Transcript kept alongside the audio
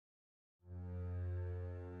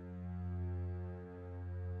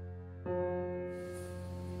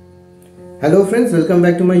Hello friends, welcome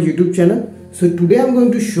back to my YouTube channel. So today I'm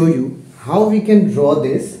going to show you how we can draw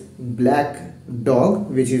this black dog,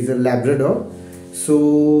 which is a Labrador.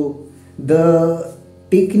 So the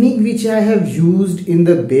technique which I have used in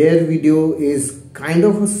the bear video is kind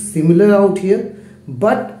of similar out here,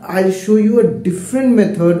 but I'll show you a different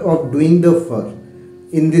method of doing the fur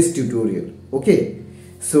in this tutorial. Okay,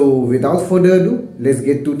 so without further ado, let's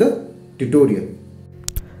get to the tutorial.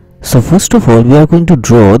 So first of all, we are going to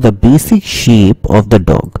draw the basic shape of the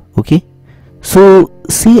dog. Okay, so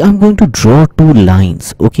see, I'm going to draw two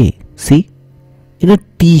lines. Okay, see, in a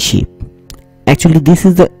T shape. Actually, this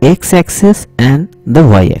is the x-axis and the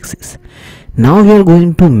y-axis. Now we are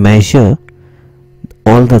going to measure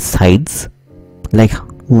all the sides, like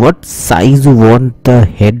what size you want the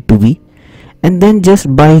head to be, and then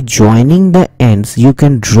just by joining the ends you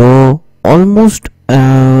can draw almost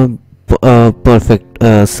perfect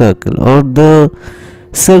circle, or the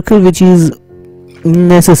circle which is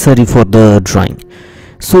necessary for the drawing.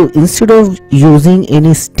 So instead of using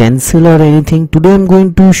any stencil or anything, today I'm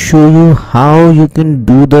going to show you how you can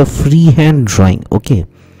do the freehand drawing. Okay,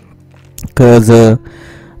 because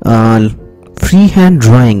freehand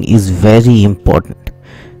drawing is very important.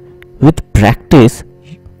 With practice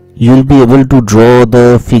you'll be able to draw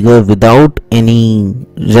the figure without any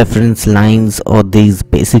reference lines or these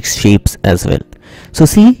basic shapes as well. So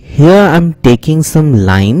see, here I'm taking some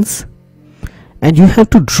lines and you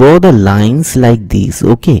have to draw the lines like these.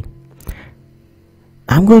 Okay,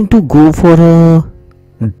 I'm going to go for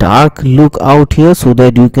a dark look out here so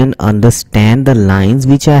that you can understand the lines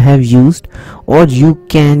which I have used, or you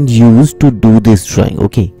can use to do this drawing.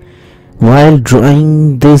 Okay, while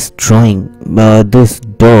drawing this this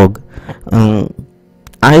dog,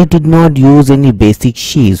 I did not use any basic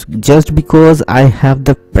shapes just because I have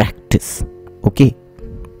the practice. Okay,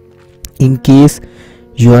 in case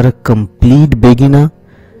you are a complete beginner,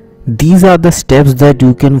 these are the steps that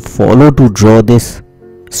you can follow to draw this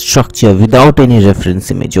structure without any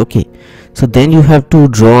reference image. Okay, so then you have to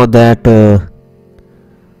draw that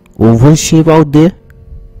oval shape out there,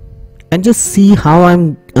 and just see how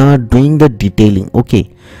I'm doing the detailing.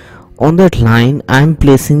 Okay, on that line I'm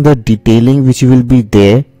placing the detailing which will be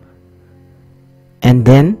there, and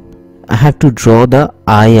then I have to draw the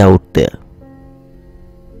eye out there.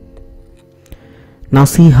 Now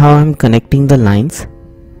see how I'm connecting the lines.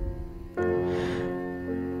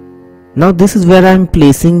 Now this is where I'm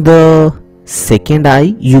placing the second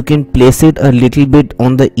eye. You can place it a little bit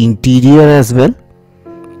on the interior as well.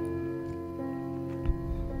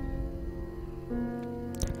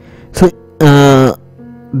 So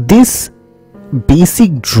this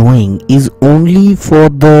basic drawing is only for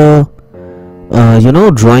the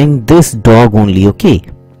drawing this dog only. Okay,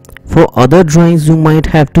 for other drawings you might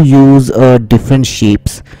have to use different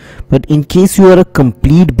shapes, but in case you are a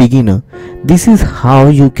complete beginner, this is how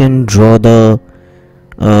you can draw the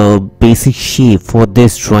basic shape for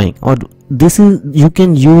this drawing, or you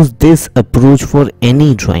can use this approach for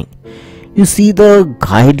any drawing. You see the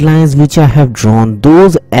guidelines which I have drawn,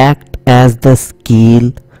 those act as the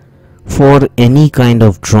scale for any kind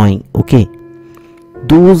of drawing. Okay,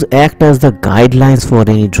 those act as the guidelines for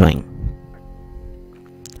any drawing.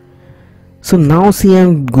 So now see,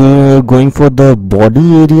 I'm going for the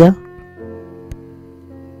body area.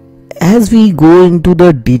 As we go into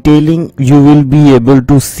the detailing, you will be able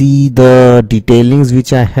to see the detailings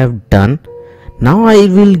which I have done. Now I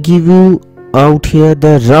will give you out here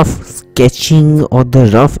the rough sketching or the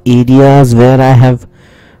rough areas where I have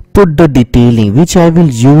put the detailing, which I will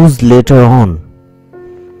use later on.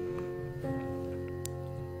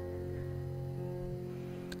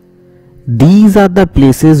 These are the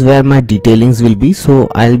places where my detailings will be, so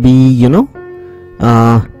I'll be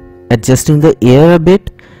adjusting the air a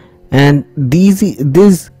bit, and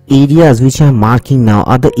these areas which I'm marking now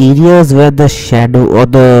are the areas where the shadow or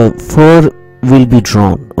the fur will be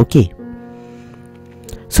drawn. Okay,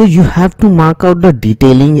 so you have to mark out the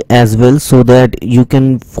detailing as well so that you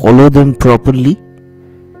can follow them properly.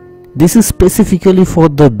 This is specifically for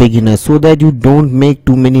the beginner so that you don't make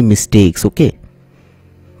too many mistakes. Okay,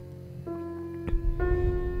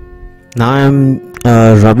 now I'm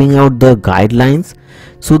rubbing out the guidelines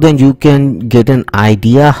so then you can get an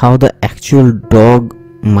idea how the actual dog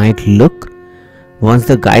might look once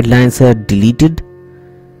the guidelines are deleted.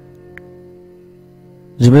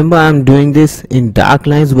 Remember, I'm doing this in dark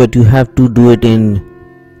lines, but you have to do it in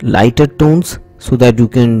lighter tones so that you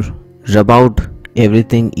can rub out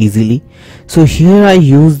everything easily. So here I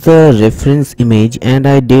used the reference image and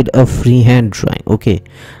I did a freehand drawing. Okay,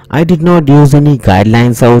 I did not use any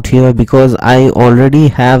guidelines out here because I already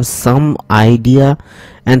have some idea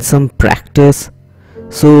and some practice.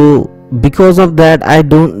 So because of that, I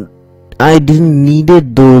didn't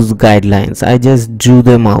needed those guidelines. I just drew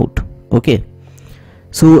them out. Okay,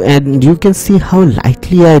 so and you can see how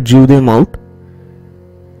lightly I drew them out.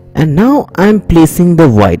 And now I'm placing the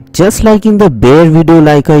white, just like in the bear video.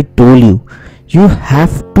 Like I told you, you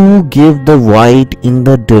have to give the white in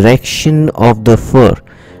the direction of the fur,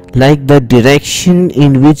 like the direction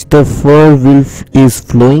in which the fur is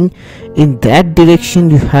flowing. In that direction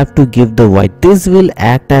you have to give the white. This will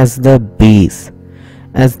act as the base,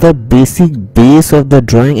 as the basic base of the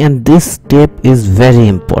drawing, and this step is very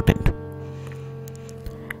important.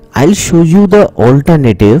 I'll show you the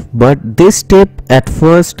alternative, but this step at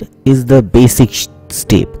first is the basic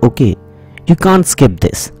step. Okay, you can't skip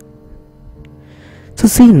this. So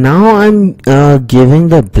see, now I'm giving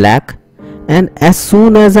the black, and as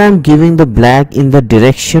soon as I'm giving the black in the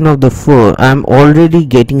direction of the fur, I'm already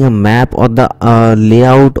getting a map or the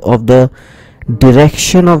layout of the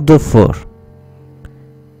direction of the fur,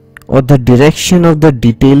 or the direction of the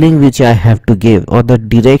detailing which I have to give, or the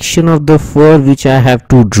direction of the fur which I have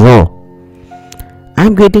to draw.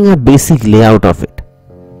 I'm getting a basic layout of it.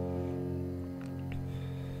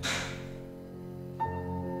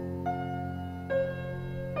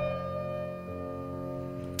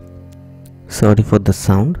 Sorry for the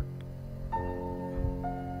sound.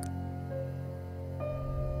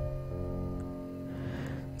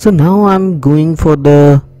 So now I'm going for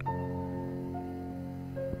the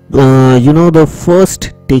the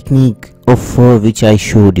first technique of fur which I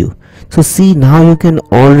showed you. So see, now you can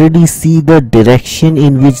already see the direction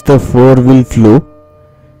in which the fur will flow,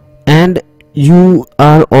 and you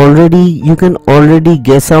can already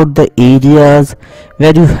guess out the areas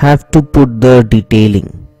where you have to put the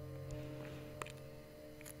detailing.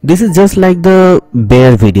 This is just like the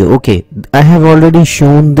bear video. Okay, I have already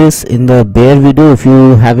shown this in the bear video. If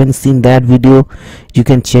you haven't seen that video, you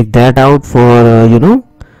can check that out for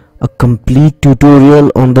a complete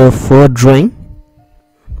tutorial on the fur drawing.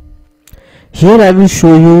 Here I will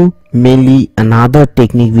show you mainly another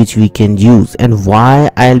technique which we can use, and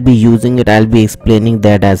why I'll be using it, I'll be explaining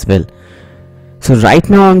that as well. So right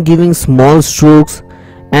now I'm giving small strokes,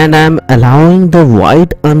 and I'm allowing the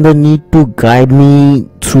white underneath to guide me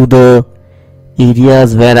through the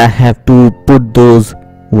areas where I have to put those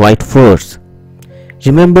white furs.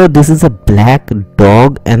 Remember, this is a black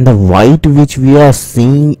dog, and the white which we are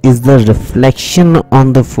seeing is the reflection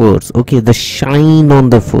on the furs. Okay, the shine on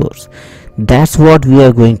the furs. That's what we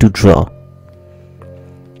are going to draw.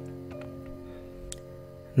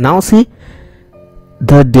 Now see,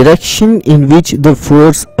 the direction in which the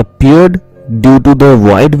furs appeared due to the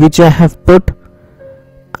white which I have put,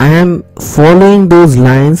 I am following those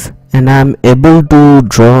lines, and I am able to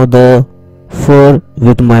draw the fur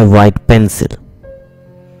with my white pencil.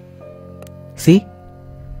 See,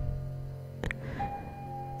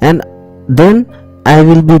 and then I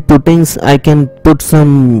will be I can put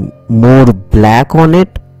some more black on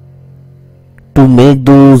it to make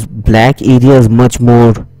those black areas much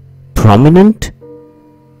more prominent,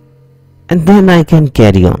 and then I can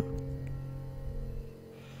carry on.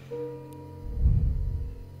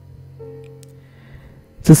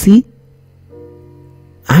 So see,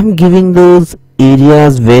 I'm giving those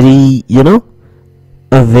areas very,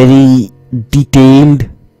 a very detailed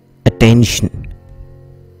attention.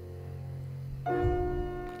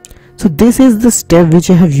 So this is the step which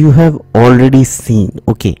you have already seen.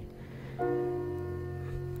 Okay,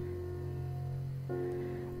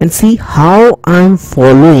 and see how I'm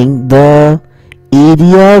following the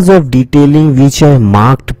areas of detailing which I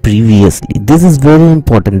marked previously. This is very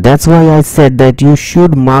important. That's why I said that you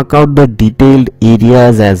should mark out the detailed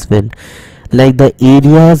areas as well, like the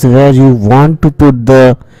areas where you want to put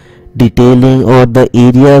the detailing, or the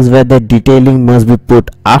areas where the detailing must be put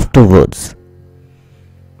afterwards.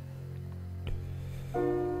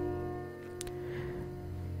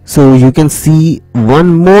 So you can see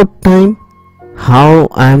one more time how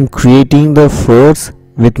I am creating the furs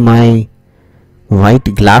with my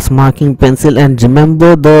white glass marking pencil. And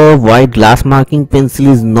remember, the white glass marking pencil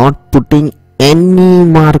is not putting any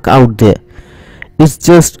mark out there. It's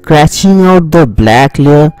just scratching out the black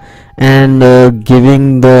layer and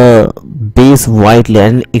giving the base white layer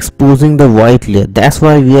and exposing the white layer. That's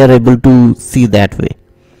why we are able to see that way.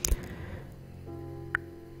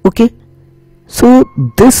 Okay, so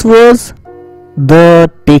this was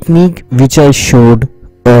the technique which I showed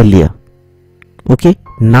earlier. Okay,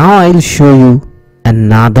 now I'll show you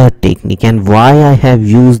another technique and why I have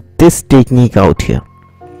used this technique out here.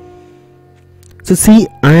 So see,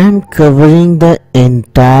 I am covering the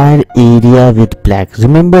entire area with black.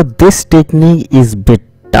 Remember, this technique is bit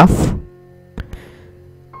tough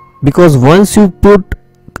because once you put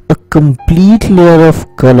a complete layer of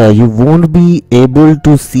color, you won't be able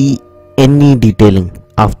to see any detailing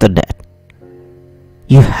after that.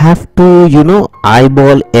 You have to,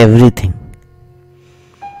 eyeball everything.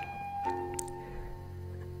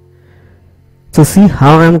 So see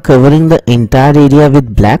how I am covering the entire area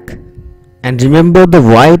with black, and remember the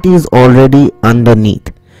white is already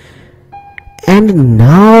underneath. And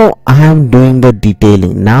now I am doing the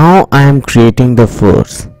detailing. Now I am creating the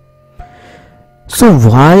furs. So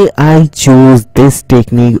why I chose this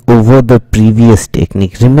technique over the previous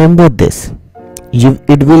technique? Remember this.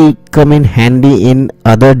 It will come in handy in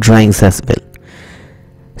other drawings as well.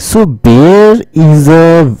 So bear is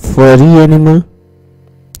a furry animal,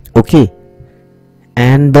 okay,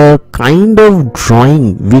 and the kind of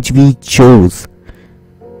drawing which we chose,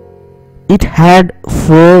 it had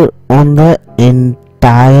fur on the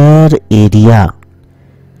entire area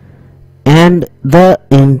and the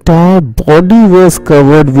entire body was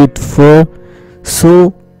covered with fur.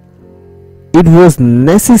 So it was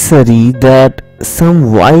necessary that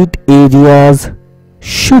some white areas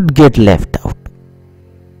should get left out.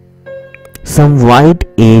 Some white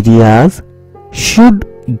areas should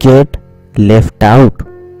get left out.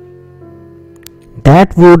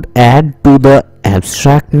 That would add to the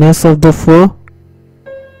abstractness of the fur,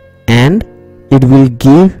 and it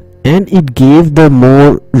gave the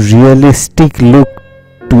more realistic look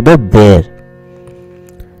to the bear.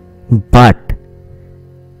 But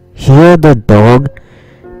here the dog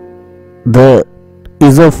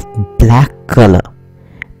is of black color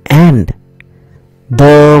and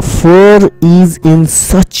the fur is in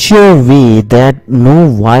such a way that no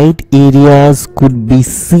white areas could be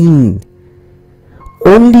seen.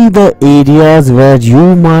 Only the areas where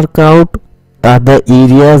you mark out are the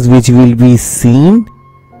areas which will be seen,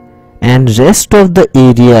 and rest of the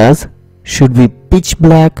areas should be pitch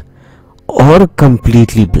black or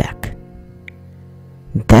completely black.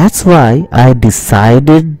 That's why I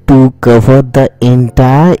decided to cover the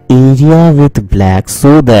entire area with black,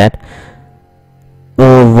 so that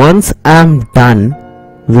once I'm done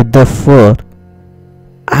with the fur,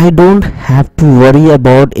 I don't have to worry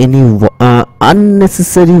about any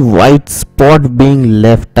unnecessary white spot being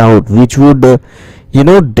left out, which would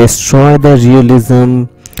destroy the realism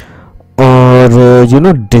or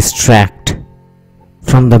distract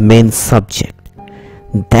from the main subject.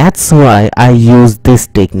 That's why I use this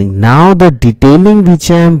technique. Now the detailing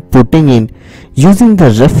which I am putting in using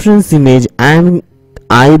the reference image, I am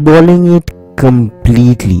eyeballing it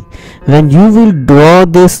completely. When you will draw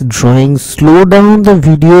this drawing, slow down the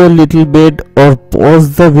video a little bit or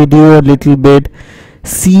pause the video a little bit.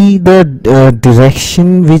 See the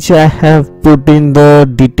direction which I have put in the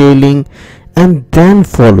detailing and then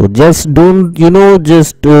follow. Just don't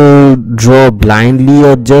draw blindly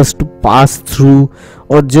or just pass through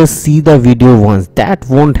or just see the video once. That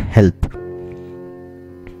won't help.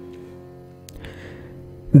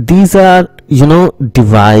 These are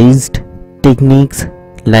devised techniques,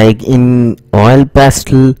 like in oil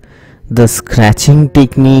pastel, the scratching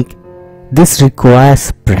technique. This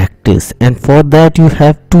requires practice, and for that you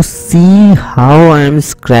have to see how I am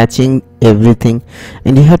scratching everything,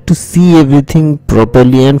 and you have to see everything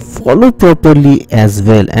properly and follow properly as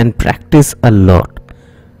well, and practice a lot.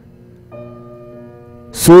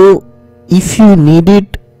 So if you need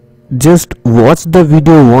it, just watch the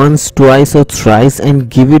video once, twice or thrice and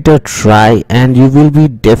give it a try, and you will be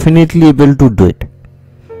definitely able to do it.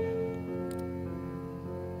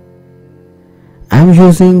 I am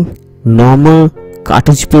using normal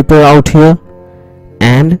cartridge paper out here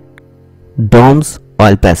and Dom's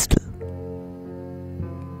oil pastel.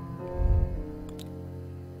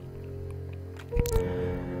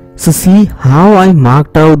 So see how I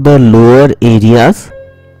marked out the lower areas,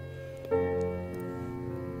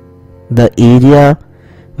 the area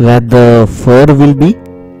where the fur will be.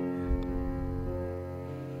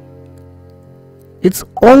 It's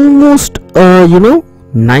almost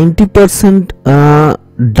 90%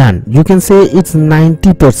 done. You can say it's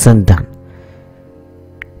 90% done,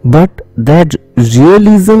 but that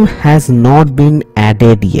realism has not been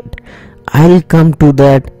added yet. I'll come to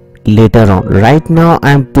that later on. Right now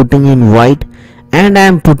I am putting in white and I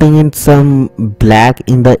am putting in some black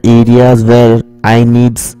in the areas where I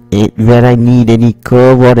need any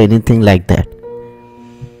curve or anything like that.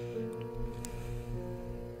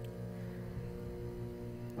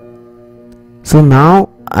 So now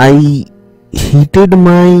I heated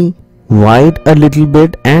my white a little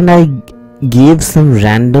bit and I gave some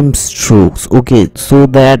random strokes, okay, so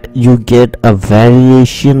that you get a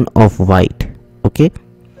variation of white. Okay,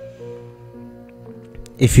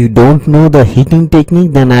 if you don't know the heating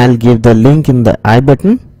technique, then I'll give the link in the I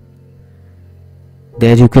button.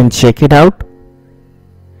 There you can check it out.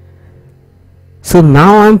 So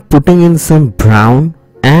now I'm putting in some brown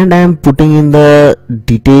and I'm putting in the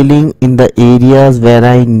detailing in the areas where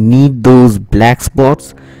I need those black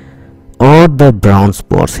spots or the brown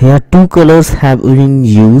spots. Here two colors have been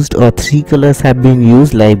used, or three colors have been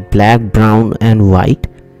used, like black, brown and white.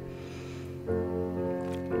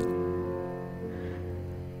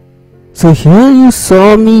 So here you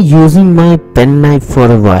saw me using my penknife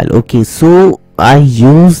for a while. Okay, so I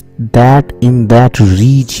used that in that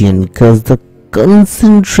region because the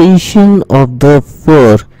concentration of the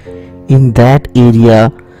fur in that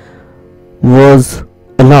area was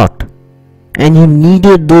a lot and you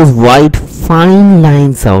needed those white fine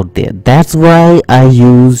lines out there. That's why I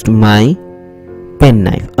used my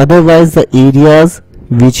penknife. Otherwise the areas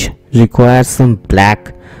which require some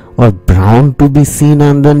black or brown to be seen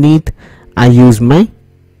underneath, I use my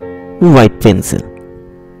white pencil.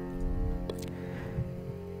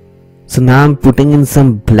 So now I'm putting in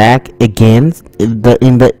some black again in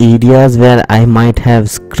the areas where I might have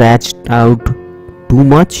scratched out too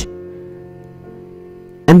much,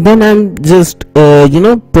 and then I'm just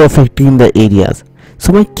perfecting the areas.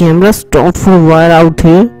 So my camera stopped for a while out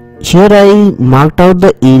here. Here I marked out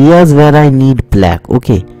the areas where I need black.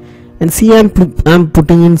 Okay, and see I'm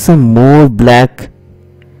putting in some more black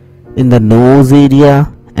in the nose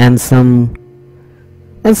area and some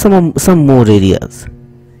more areas.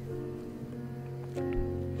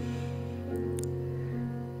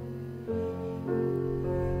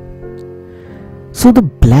 So the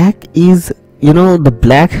black is, the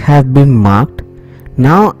black have been marked.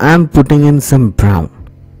 Now I'm putting in some brown.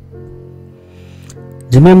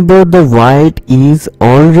 Remember the white is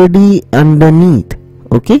already underneath.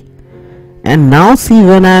 Okay, and now see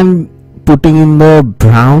when I'm putting in the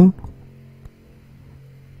brown,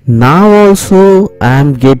 now also I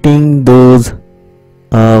am getting those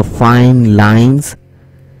fine lines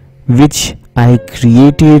which I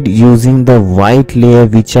created using the white layer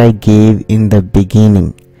which I gave in the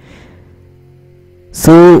beginning.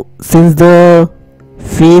 So since the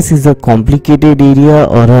face is a complicated area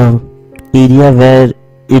or a area where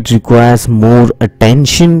it requires more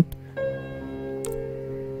attention,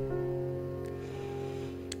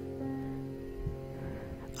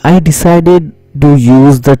 I decided to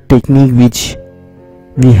use the technique which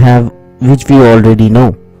we already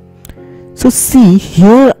know. So see,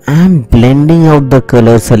 here I am blending out the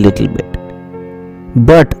colors a little bit,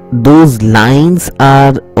 but those lines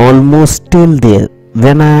are almost still there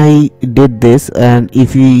when I did this. And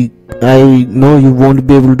I know you won't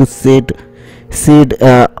be able to see it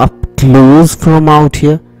up close from out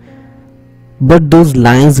here, but those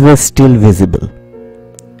lines were still visible.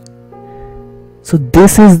 So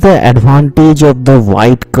this is the advantage of the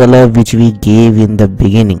white color which we gave in the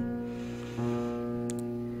beginning.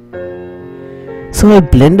 So I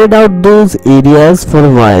blended out those areas for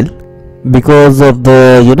a while because of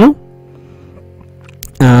the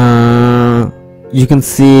you can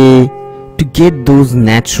say, to get those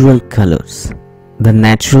natural colors, the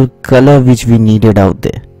natural color which we needed out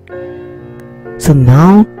there. So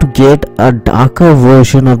now to get a darker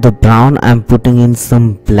version of the brown, I'm putting in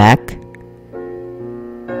some black,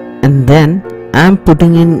 and then I'm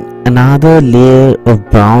putting in another layer of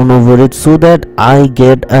brown over it so that I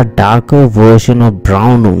get a darker version of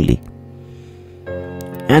brown only,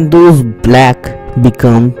 and those black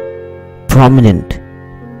become prominent.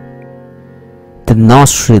 The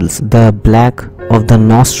nostrils, the black of the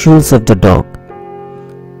nostrils of the dog.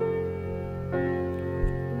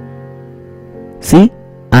 See,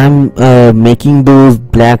 I'm making those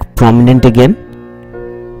black prominent again.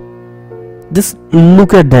 Just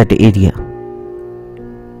look at that area.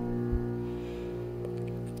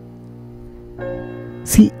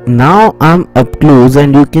 See, now I'm up close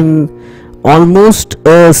and you can almost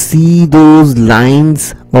see those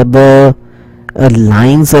lines or the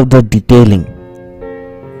lines of the detailing.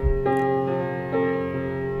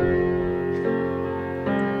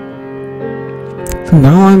 So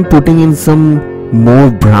now I'm putting in some more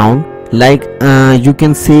brown, like you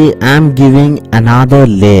can say I'm giving another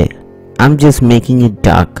layer. I'm just making it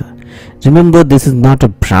darker. Remember, this is not a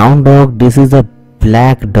brown dog, this is a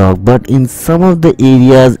black dog, but in some of the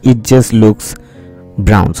areas it just looks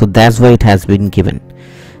brown, so that's why it has been given.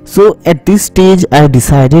 So at this stage I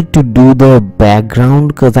decided to do the background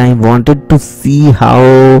because I wanted to see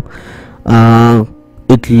how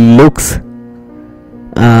it looks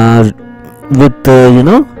with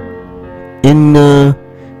in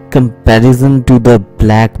comparison to the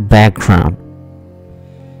black background,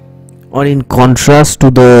 or in contrast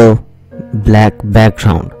to the black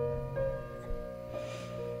background.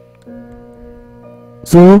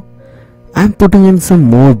 So I'm putting in some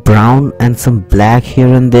more brown and some black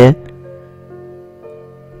here and there,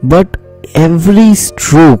 but every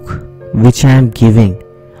stroke which I am giving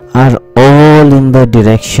are all in the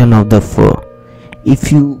direction of the fur.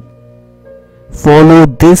 If you follow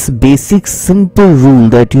this basic simple rule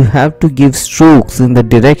that you have to give strokes in the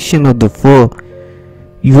direction of the fur,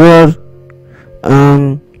 you are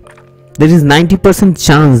there is 90%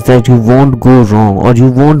 chance that you won't go wrong, or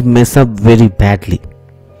you won't mess up very badly.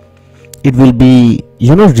 It will be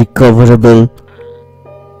recoverable,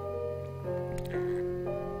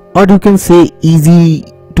 or you can say easy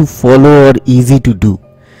to follow or easy to do.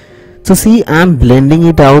 So see, I'm blending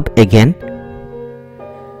it out again.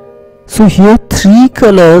 So here 3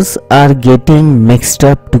 colors are getting mixed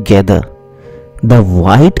up together: the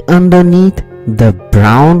white underneath, the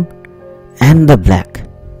brown and the black.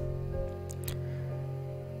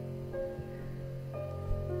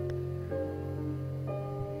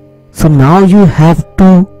 So now you have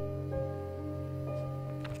to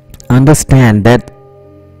understand that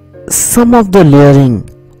some of the layering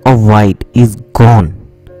of white is gone,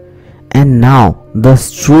 and now the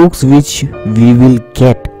strokes which we will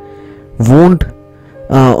get won't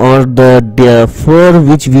or the fur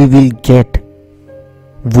which we will get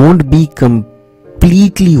won't be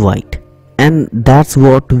completely white, and that's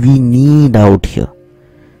what we need out here.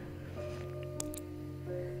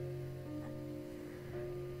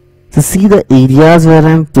 So see the areas where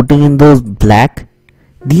I'm putting in those black,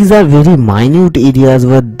 these are very minute areas,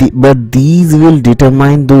 but these will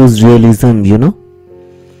determine those realism,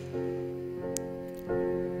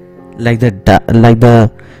 like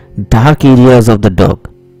the dark areas of the dog.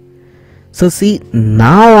 So see,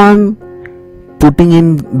 now I'm putting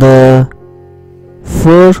in the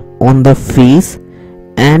fur on the face,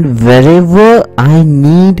 and wherever I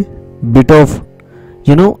need bit of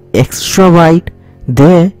extra white,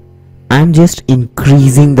 there I'm just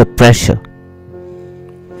increasing the pressure.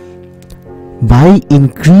 By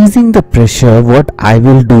increasing the pressure, what I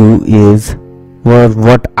will do is, or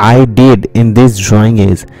what I did in this drawing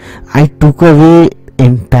is, I took away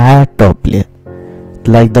entire top layer,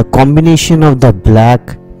 like the combination of the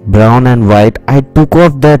black, brown and white. I took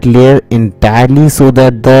off that layer entirely so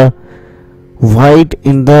that the white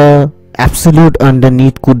in the absolute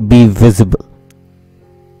underneath could be visible.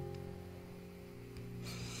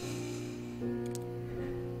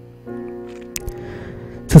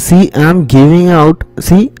 So see, I'm giving out,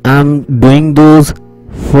 see, I'm doing those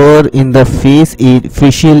fur in the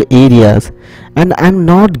facial areas, and I'm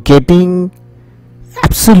not getting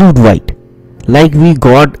absolute white like we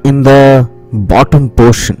got in the bottom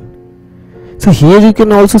portion. So here you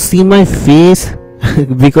can also see my face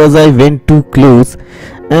because I went too close,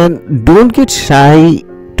 and don't get shy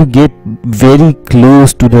to get very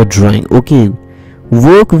close to the drawing. Okay,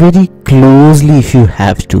 work very closely if you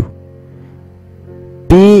have to.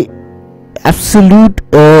 Pay absolute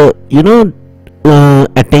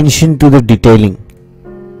attention to the detailing,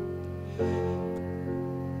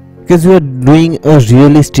 because we are doing a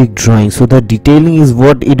realistic drawing, so the detailing is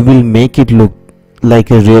what it will make it look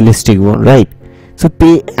like a realistic one, right? So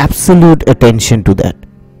pay absolute attention to that.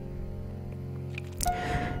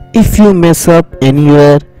 If you mess up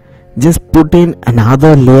anywhere, just put in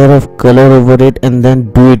another layer of color over it and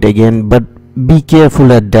then do it again, but be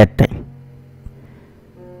careful at that time,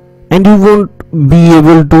 and you won't be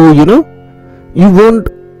able to you won't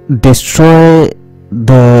destroy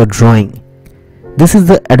the drawing. This is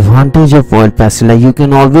the advantage of oil pastel, like you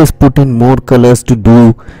can always put in more colors to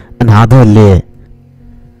do another layer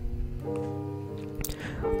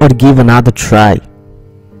or give another try.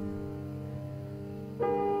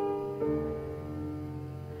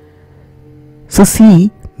 So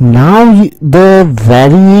see, now the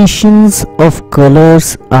variations of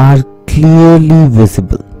colors are clearly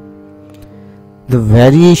visible. The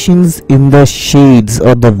variations in the shades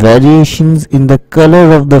or the variations in the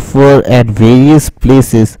color of the fur at various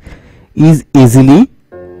places is easily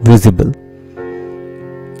visible.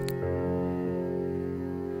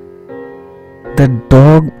 The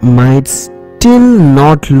dog might still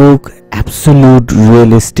not look absolute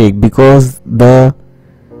realistic because the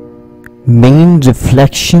main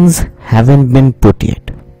reflections haven't been put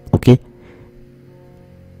yet. Okay,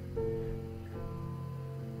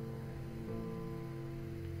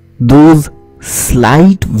 those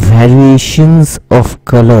slight variations of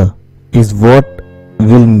color is what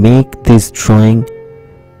will make this drawing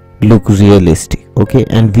look realistic. Okay,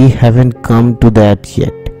 and we haven't come to that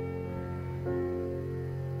yet.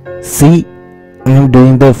 See, I'm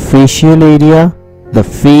doing the facial area, the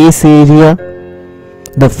face area,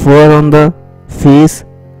 the fur on the face.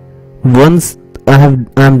 Once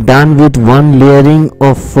I'm done with one layering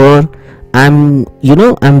of fur, I'm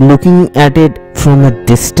looking at it from a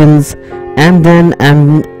distance, and then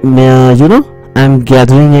I'm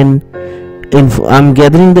gathering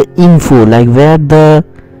the info, like where the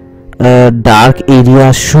dark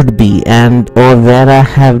area should be, and or where I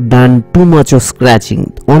have done too much of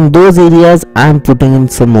scratching. On those areas I'm putting in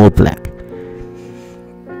some more black.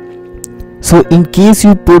 So in case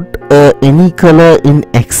you put any color in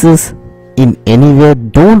excess in anywhere,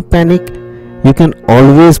 don't panic, you can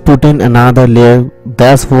always put in another layer.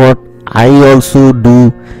 That's what I also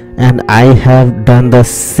do, and I have done the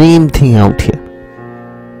same thing out here.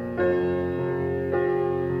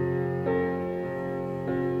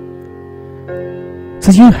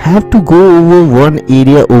 So you have to go over one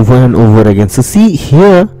area over and over again. So see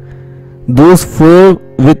here, those fur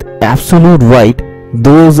with absolute white,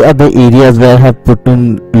 those are the areas where I have put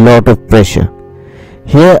in lot of pressure.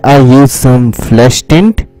 Here I use some flesh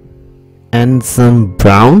tint and some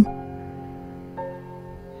brown,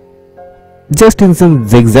 just in some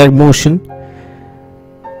zigzag motion,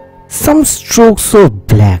 some strokes of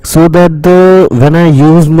black, so that when I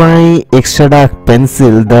use my extra dark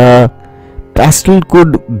pencil, the pastel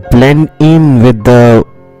could blend in with the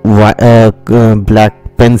black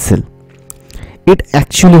pencil. It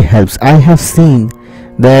actually helps. I have seen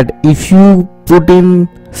that if you put in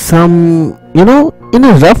some, in a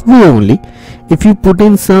rough way only, if you put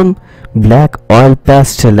in some black oil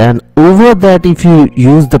pastel, and over that if you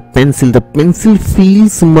use the pencil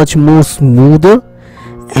feels much more smoother,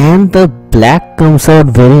 and the black comes out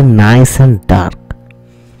very nice and dark.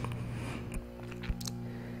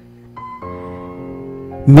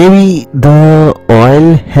 Maybe the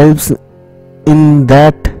oil helps in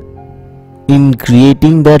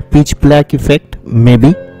creating that pitch black effect.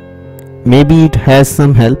 Maybe it has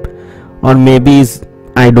some help, or maybe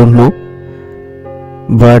I don't know.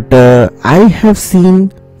 But I have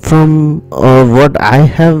seen from what I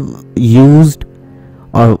have used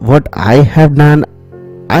or what I have done,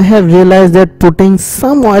 I have realized that putting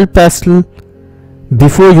some oil pastel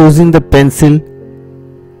before using the pencil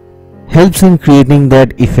helps in creating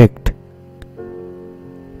that effect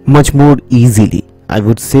much more easily, I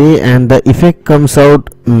would say, and the effect comes out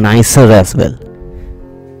nicer as well.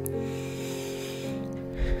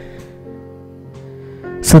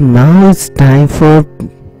 So now it's time for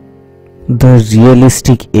the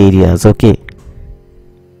realistic areas. Okay,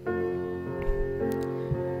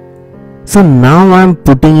 so now I'm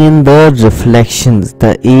putting in the reflections,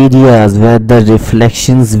 the areas where the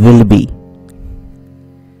reflections will be.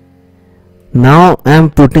 Now I'm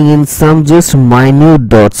putting in some just minute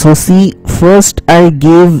dots. So see, first I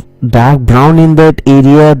gave dark brown in that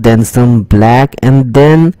area, then some black, and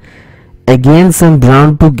then again some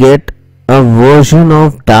brown to get a version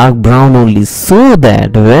of dark brown only, so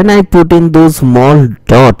that when I put in those small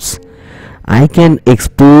dots, I can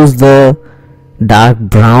expose the dark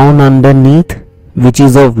brown underneath, which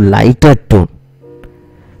is of lighter tone.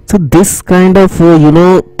 So this kind of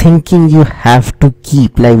thinking you have to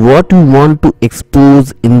keep, like what you want to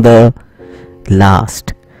expose in the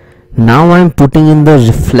last. Now I'm putting in the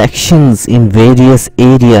reflections in various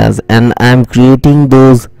areas, and I'm creating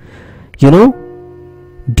those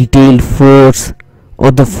detailed furs,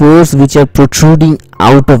 or the furs which are protruding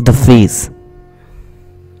out of the face.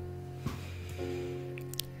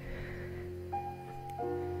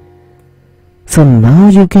 So now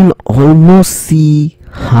you can almost see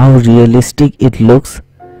how realistic it looks,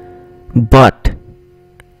 but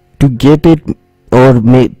to get it or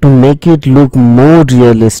to make it look more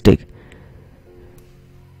realistic,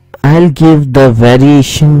 I'll give the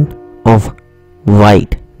variation of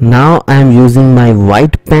white. Now I am using my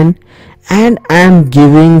white pen, and I am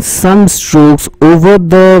giving some strokes over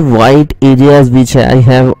the white areas which I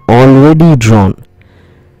have already drawn.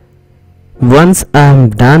 Once I am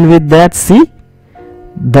done with that, see,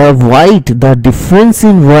 the difference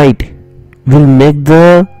in white will make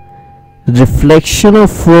the reflection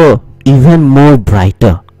of fur even more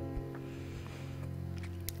brighter.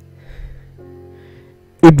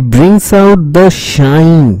 It brings out the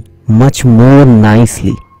shine much more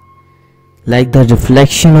nicely, like the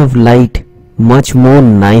reflection of light much more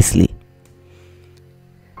nicely.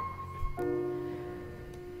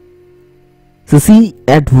 So see,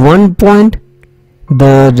 at one point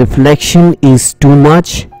the reflection is too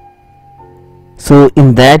much, So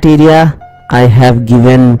in that area I have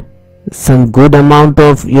given some good amount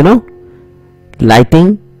of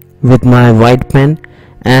lighting with my white pen,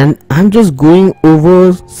 and I'm just going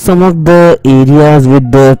over some of the areas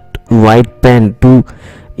with the white pen to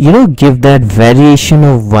give that variation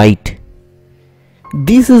of white.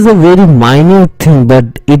 This is a very minor thing,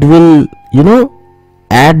 but it will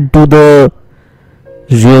add to the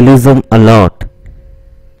realism a lot.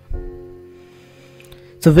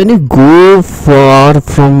 So when you go far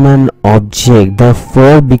from an object, the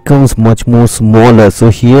fur becomes much more smaller.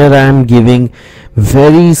 So here I am giving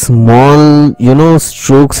very small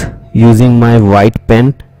strokes using my white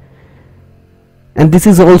pen, and this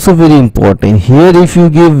is also very important. Here if you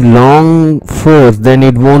give long furs, then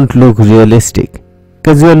it won't look realistic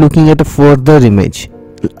because you are looking at a further image,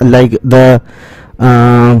 like the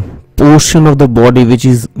portion of the body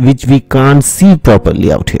which we can't see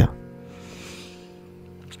properly out here.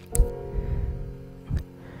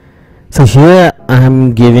 So here I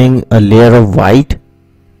am giving a layer of white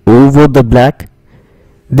over the black.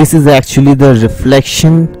 This is actually the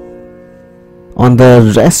reflection on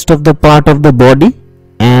the rest of the part of the body,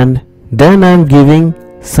 and then I am giving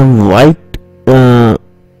some white,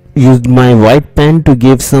 used my white pen to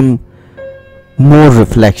give some more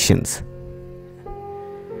reflections.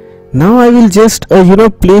 Now I will just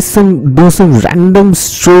do some random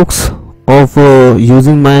strokes of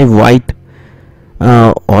using my white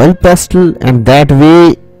oil pastel, and that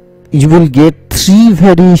way you will get 3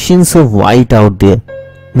 variations of white out there,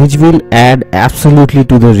 which will add absolutely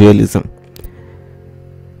to the realism.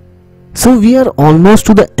 So we are almost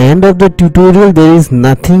to the end of the tutorial. There is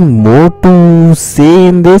nothing more to say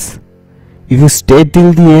in this. If you stay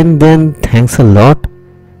till the end, then thanks a lot,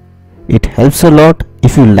 it helps a lot.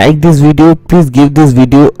 If you like this video, please give this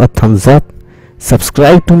video a thumbs up,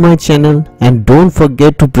 subscribe to my channel, and don't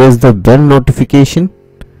forget to press the bell notification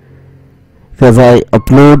because I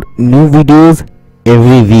upload new videos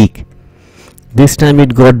every week. This time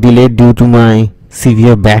it got delayed due to my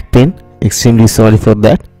severe back pain. Extremely sorry for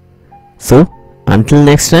that. So until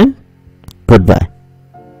next time, goodbye.